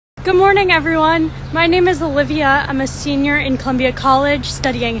Good morning, everyone. My name is Olivia. I'm a senior in Columbia College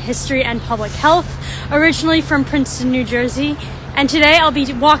studying history and public health, originally from Princeton, New Jersey. And today I'll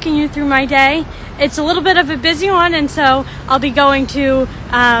be walking you through my day. It's a little bit of a busy one, and so I'll be going to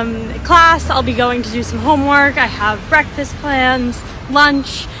class, I'll be going to do some homework, I have breakfast plans,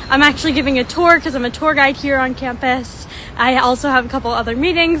 lunch. I'm actually giving a tour because I'm a tour guide here on campus. I also have a couple other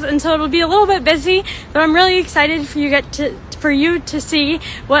meetings, and so it'll be a little bit busy, but I'm really excited for you to see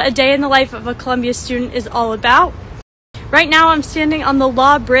what a day in the life of a Columbia student is all about. Right now I'm standing on the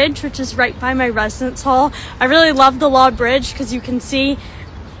Law Bridge, which is right by my residence hall. I really love the Law Bridge because you can see,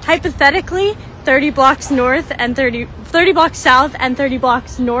 hypothetically, 30 blocks north and 30 blocks south and 30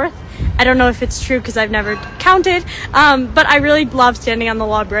 blocks north. I don't know if it's true because I've never counted, but I really love standing on the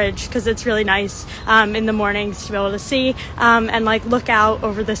Law Bridge because it's really nice in the mornings to be able to see and look out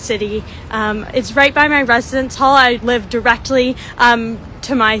over the city. It's right by my residence hall. I live directly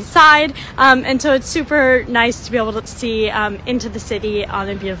to my side, and so it's super nice to be able to see into the city on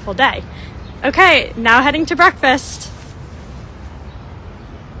a beautiful day. Okay, now heading to breakfast.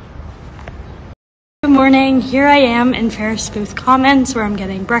 Good morning, here I am in Ferris Booth Commons where I'm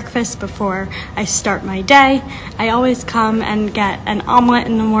getting breakfast before I start my day. I always come and get an omelet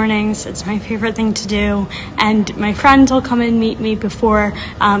in the mornings. It's my favorite thing to do, and my friends will come and meet me before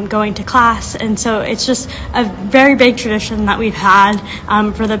going to class, and so it's just a very big tradition that we've had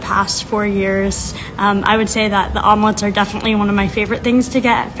for the past 4 years. I would say that the omelets are definitely one of my favorite things to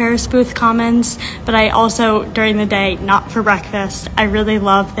get at Ferris Booth Commons, but I also, during the day, not for breakfast, I really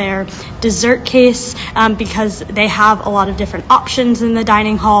love their dessert case because they have a lot of different options in the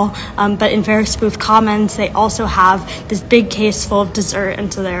dining hall, but in Ferris Booth Commons they also have this big case full of dessert,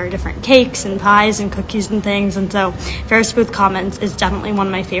 and so there are different cakes and pies and cookies and things, and so Ferris Booth Commons is definitely one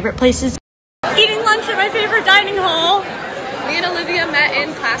of my favorite places. Eating lunch at my favorite dining hall. Me and Olivia met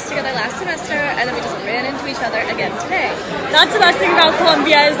in class together last semester, and then we just ran into each other again today. That's the best thing about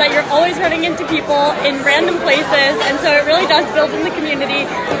Columbia, is that you're always running into people in random places, and so it really does build in the community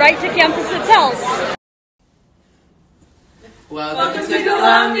right to campus itself. Welcome to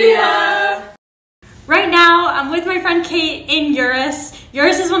Columbia! Right now, I'm with my friend Kate in Uris.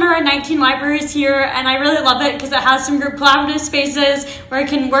 Uris is one of our 19 libraries here, and I really love it because it has some group collaborative spaces where I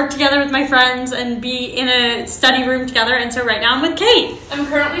can work together with my friends and be in a study room together, and so right now I'm with Kate. I'm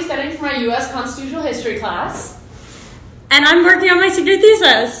currently studying for my U.S. Constitutional History class. And I'm working on my senior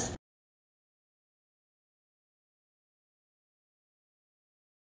thesis.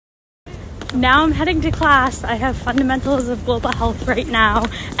 Now I'm heading to class. I have fundamentals of global health right now,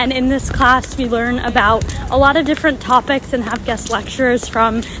 and in this class we learn about a lot of different topics and have guest lecturers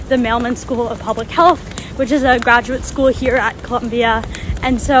from the Mailman School of Public Health, which is a graduate school here at Columbia.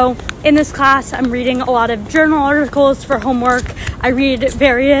 And so in this class I'm reading a lot of journal articles for homework. I read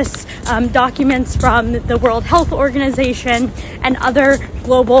various documents from the World Health Organization and other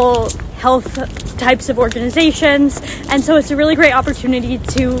global health types of organizations, and so it's a really great opportunity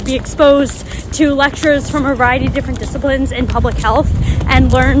to be exposed to lecturers from a variety of different disciplines in public health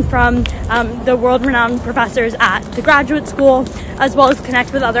and learn from the world-renowned professors at the graduate school, as well as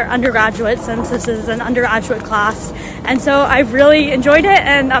connect with other undergraduates, since this is an undergraduate class. And so I've really enjoyed it,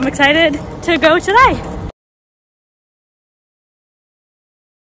 and I'm excited to go today.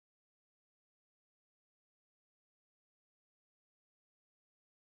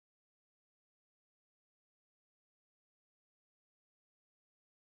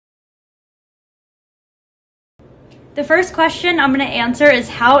 The first question I'm going to answer is,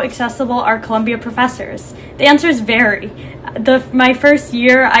 how accessible are Columbia professors? The answers vary. My first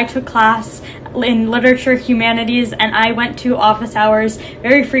year I took class in literature humanities, and I went to office hours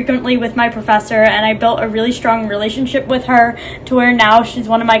very frequently with my professor, and I built a really strong relationship with her to where now she's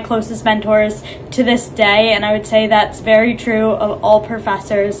one of my closest mentors to this day, and I would say that's very true of all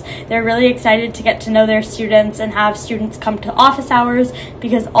professors. They're really excited to get to know their students and have students come to office hours,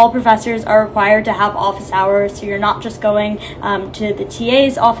 because all professors are required to have office hours, so you're not just going to the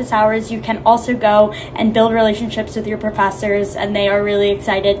TA's office hours. You can also go and build relationships with your professors, and they are really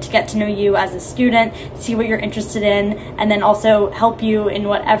excited to get to know you as a student, see what you're interested in, and then also help you in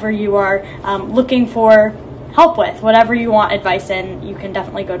whatever you are looking for help with. Whatever you want advice in, you can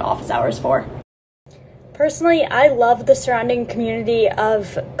definitely go to office hours for. Personally, I love the surrounding community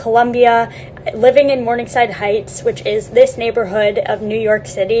of Columbia. living in Morningside Heights, which is this neighborhood of New York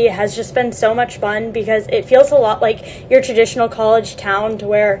City, has just been so much fun because it feels a lot like your traditional college town, to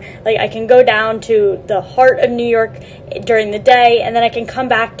where like I can go down to the heart of New York during the day and then I can come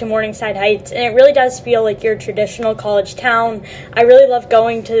back to Morningside Heights, and it really does feel like your traditional college town. I really love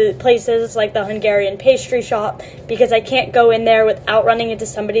going to places like the Hungarian pastry shop because I can't go in there without running into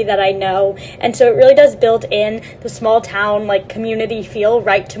somebody that I know, and so it really does build in the small town like community feel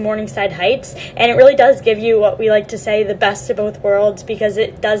right to Morningside Heights, and it really does give you what we like to say, the best of both worlds, because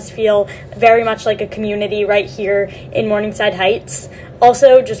it does feel very much like a community right here in Morningside Heights.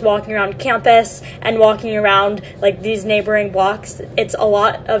 Also, just walking around campus and walking around like these neighboring blocks, it's a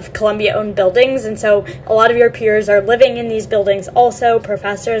lot of Columbia-owned buildings, and so a lot of your peers are living in these buildings also.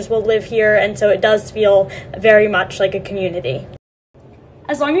 Professors will live here, and so it does feel very much like a community.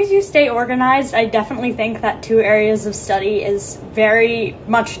 As long as you stay organized, I definitely think that 2 areas of study is very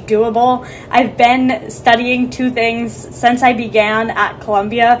much doable. I've been studying 2 things since I began at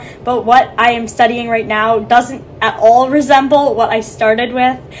Columbia, but what I am studying right now doesn't at all resemble what I started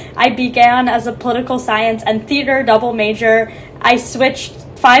with. I began as a political science and theater double major. I switched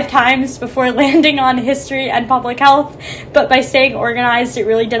 5 times before landing on history and public health, but by staying organized, it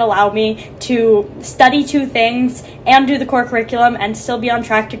really did allow me to study 2 things and do the core curriculum and still be on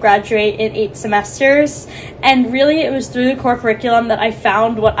track to graduate in 8 semesters. And really, it was through the core curriculum that I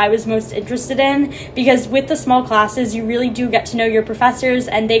found what I was most interested in, because with the small classes, you really do get to know your professors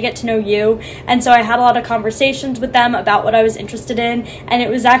and they get to know you. And so I had a lot of conversations with them about what I was interested in, and it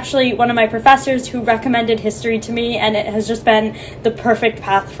was actually one of my professors who recommended history to me, and it has just been the perfect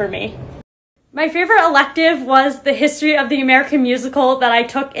path for me. My favorite elective was the history of the American musical that I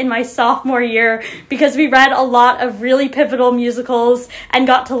took in my sophomore year, because we read a lot of really pivotal musicals and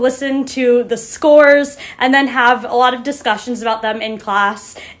got to listen to the scores and then have a lot of discussions about them in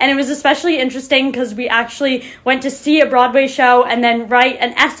class. And it was especially interesting because we actually went to see a Broadway show and then write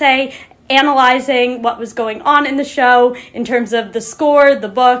an essay analyzing what was going on in the show in terms of the score, the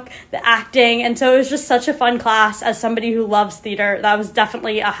book, the acting, and so it was just such a fun class. As somebody who loves theater, that was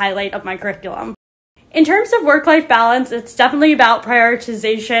definitely a highlight of my curriculum. In terms of work-life balance, it's definitely about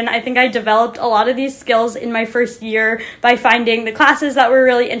prioritization. I think I developed a lot of these skills in my first year by finding the classes that were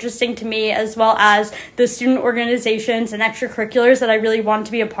really interesting to me, as well as the student organizations and extracurriculars that I really wanted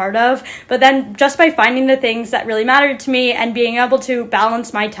to be a part of. But then just by finding the things that really mattered to me and being able to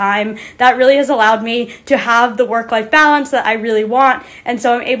balance my time, that really has allowed me to have the work-life balance that I really want. And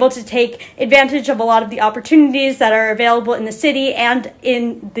so I'm able to take advantage of a lot of the opportunities that are available in the city and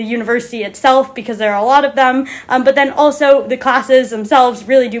in the university itself, because there are a lot of them, but then also the classes themselves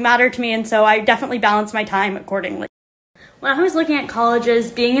really do matter to me, and so I definitely balance my time accordingly. When I was looking at colleges,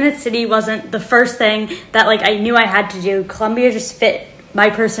 being in a city wasn't the first thing that I knew I had to do. Columbia just fit my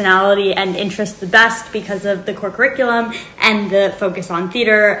personality and interest the best because of the core curriculum and the focus on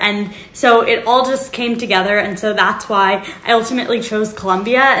theater, and so it all just came together, and so that's why I ultimately chose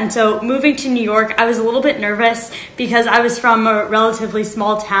Columbia. And so moving to New York, I was a little bit nervous because I was from a relatively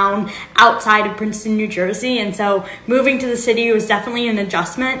small town outside of Princeton, New Jersey, and so moving to the city was definitely an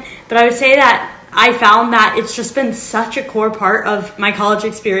adjustment, but I would say that I found that it's just been such a core part of my college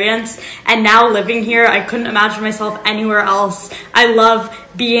experience, and now living here, I couldn't imagine myself anywhere else. I love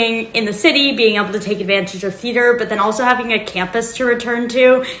being in the city, being able to take advantage of theater, but then also having a campus to return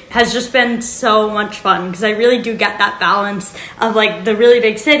to has just been so much fun, because I really do get that balance of the really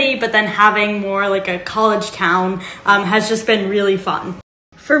big city, but then having more like a college town has just been really fun.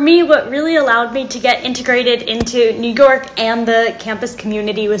 For me, what really allowed me to get integrated into New York and the campus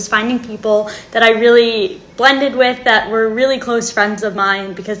community was finding people that I really blended with, that were really close friends of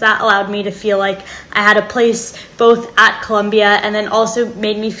mine, because that allowed me to feel like I had a place both at Columbia and then also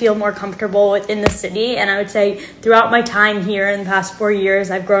made me feel more comfortable within the city. And I would say throughout my time here in the past 4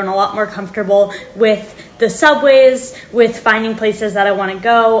 years, I've grown a lot more comfortable with the subways, with finding places that I want to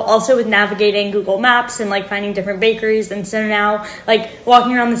go, also with navigating Google Maps and finding different bakeries. And so now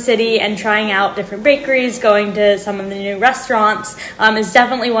walking around the city and trying out different bakeries, going to some of the new restaurants is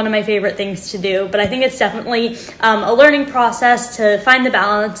definitely one of my favorite things to do. But I think it's definitely a learning process to find the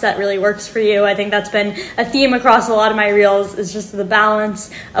balance that really works for you. I think that's been a theme across a lot of my reels, is just the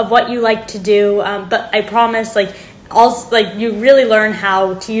balance of what you like to do. But I promise also, you really learn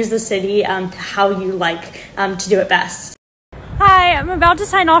how to use the city to how you like to do it best. Hi, I'm about to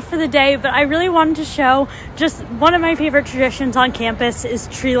sign off for the day, but I really wanted to show just one of my favorite traditions on campus is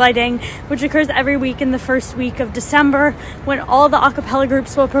tree lighting, which occurs every week in the first week of December when all the a cappella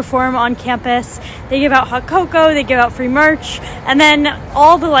groups will perform on campus. They give out hot cocoa, they give out free merch, and then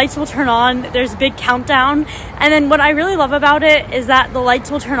all the lights will turn on. There's a big countdown. And then what I really love about it is that the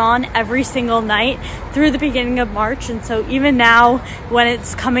lights will turn on every single night through the beginning of March. And so even now, when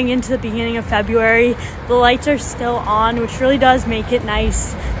it's coming into the beginning of February, the lights are still on, which really does make it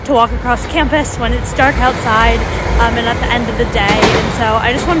nice to walk across campus when it's dark outside and at the end of the day. And so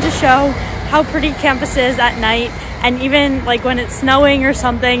I just wanted to show how pretty campus is at night, and even like when it's snowing or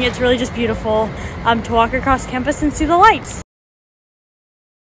something, it's really just beautiful to walk across campus and see the lights.